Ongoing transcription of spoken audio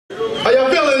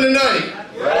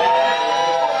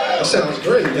That sounds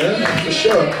great, man, for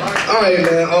sure. All right,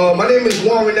 man, my name is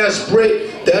Warren, that's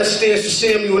Britt. The S stands for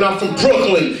Samuel, and I'm from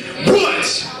Brooklyn.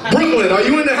 What? Brooklyn, are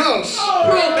you in the house? I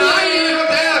didn't even have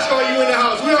to ask, are you in the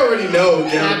house? We already know,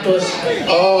 yeah.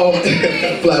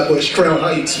 Flatbush. Flatbush, Crown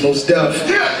Heights, most deaf.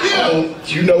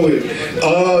 You know it.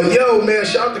 Yo, man,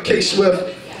 shout out to K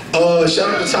Swift. Shout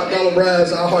out to Top Dollar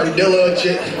Raz, I Heart Dilla,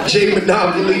 J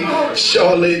Monopoly,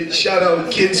 Charlotte, shout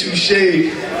out Kid Touche,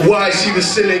 YC the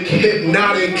Cynic,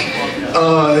 Hypnotic,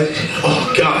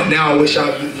 oh God, now I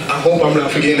hope I'm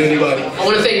not forgetting anybody. I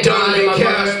want to thank God and my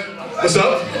mother. What's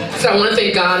up? So I want to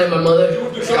thank God and my mother.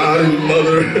 God and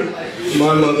mother,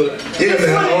 my mother. Yeah,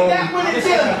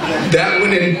 man, that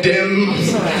one and them,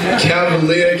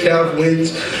 Cavalier, Cav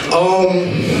wins.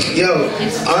 Yo,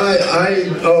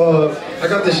 I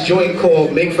got this joint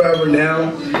called Make Forever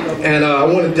Now, and I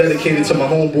want to dedicate it to my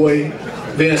homeboy,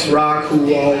 Vance Rock, who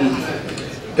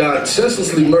got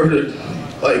senselessly murdered,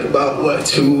 like about,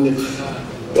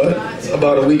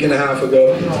 about a week and a half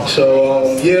ago.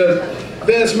 So, yeah,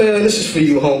 Vance, man, this is for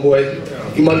you, homeboy.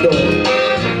 You my dog.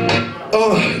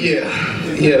 Oh, yeah,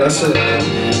 that's it.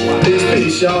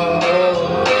 Peace, y'all.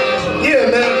 Yeah,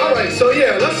 man, all right, so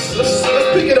yeah, let's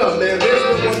pick it up, man. Vance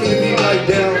don't want me to be like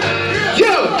down.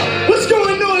 Yo, what's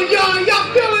going on, y'all? Y'all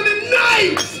feeling it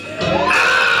nice?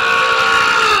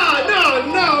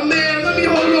 No, man. Let me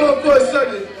hold on for a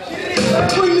second.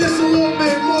 Bring this a little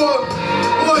bit more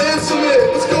intimate.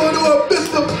 What's going on,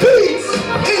 Mr. Beats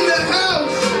in the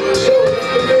house? Yo,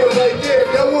 Mr. Man right there.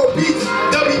 If y'all want beats,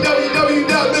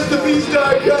 www.mrbeats.com.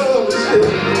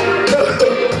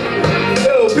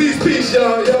 Yo, peace,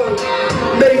 y'all. Yo,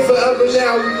 make forever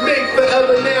now. We make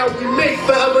forever now. We make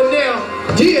forever now.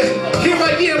 Yeah, here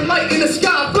I am, light in the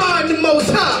sky, flying the most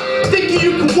high. Thinking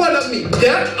you can one-up me,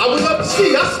 yeah? I would love to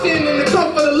see. I stand in the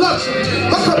comfort of luxury.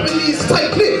 My company is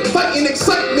tight-knit, fighting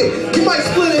excitement. You might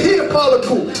split a hair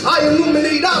follicle. I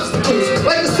illuminate obstacles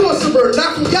like a sorcerer,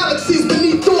 not from galaxies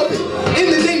beneath orbit. In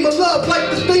the name of love, like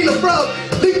the stain of love.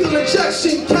 Lethal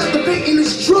injection, captivating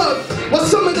this drug. While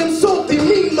some of them salty,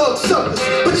 mean mug suckers.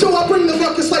 But yo, I bring the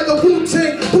ruckus like a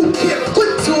Wu-Tang boot camp.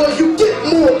 Quick tour, you get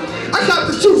more. I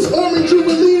got the juice, orange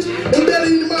jubilees,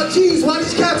 embedded in my jeans. While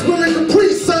these cats wearing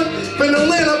Capri, son. From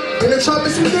Atlanta, in the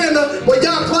tropics of Savannah, while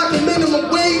y'all clocking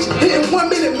minimum wage, hitting 1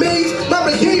 minute maze. My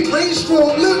brigade range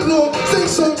strong, live long, sing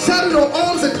song, tatted on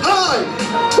arms and I.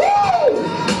 Woo!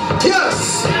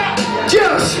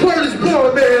 Yes, word is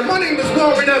born, man. My name is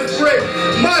Warren, that's Britt.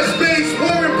 MySpace,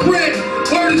 Warren Britt,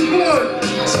 word is born.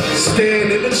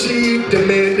 Stand and achieve,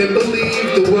 demand and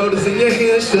believe. The world is in your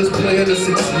hands, just plan to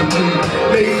succeed.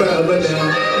 Make forever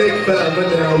now, make forever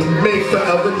now, make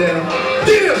forever now.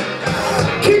 Yeah!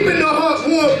 Keeping the heart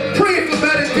warm, praying for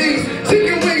better days.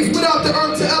 Seeking ways without the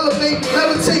earth to elevate.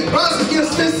 Levitate, rise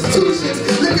against institutions.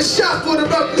 Lick a shot for the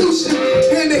revolution.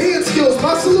 Hand-to-hand skills,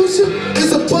 my solution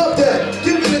is above that.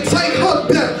 Giving a tight hug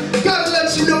back. Gotta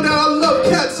let you know that I love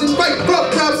cats and write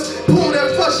rough raps. Pull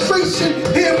that frustration,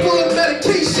 handful of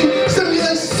medication.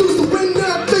 Simulation suits the wind that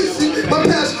I'm facing. My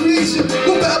past creation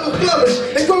will forever flourish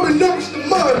and grow to nourish the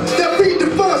mind that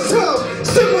redefines time.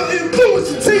 Simmer influence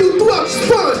until you throughout your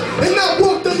spine. And I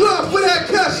walk the line for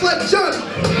that cash like Johnny.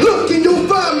 Look and you'll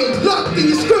find me locked in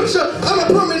your scripture. I'm a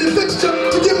permanent fixture.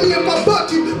 Forgive me if I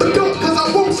buck you, but don't, cause I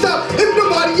won't stop. If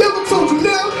nobody ever told you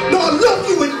now, no, I love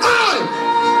you and I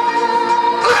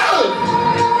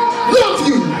love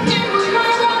you.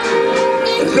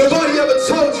 If nobody ever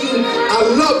told you, I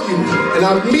love you, and I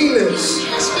mean this.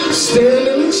 Stand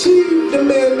and achieve,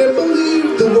 demand and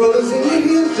believe. The world is in your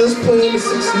hands, just plan to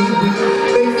succeed. We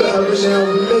make forever now,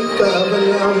 we make forever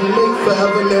now, we make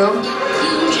forever now.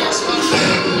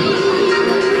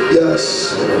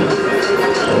 Yes.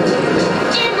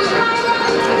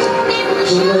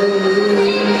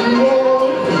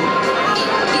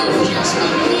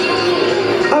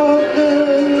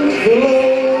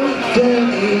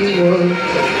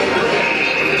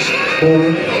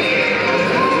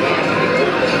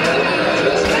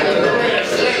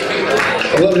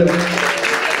 I love you.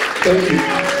 Thank you.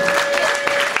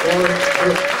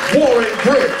 Warren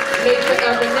Britt. Make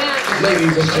forever now.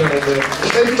 Ladies and gentlemen,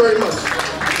 thank you very much.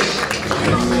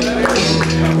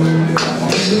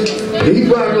 He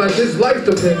rock like his life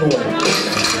depends on it.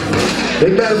 As a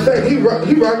matter of fact, he rock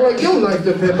like your life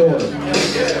depends on it.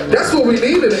 That's what we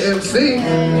need in an MC.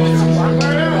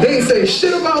 He ain't say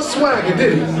shit about swagger,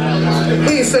 did he?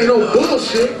 He ain't say no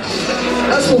bullshit.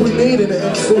 That's what we need in an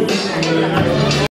MC.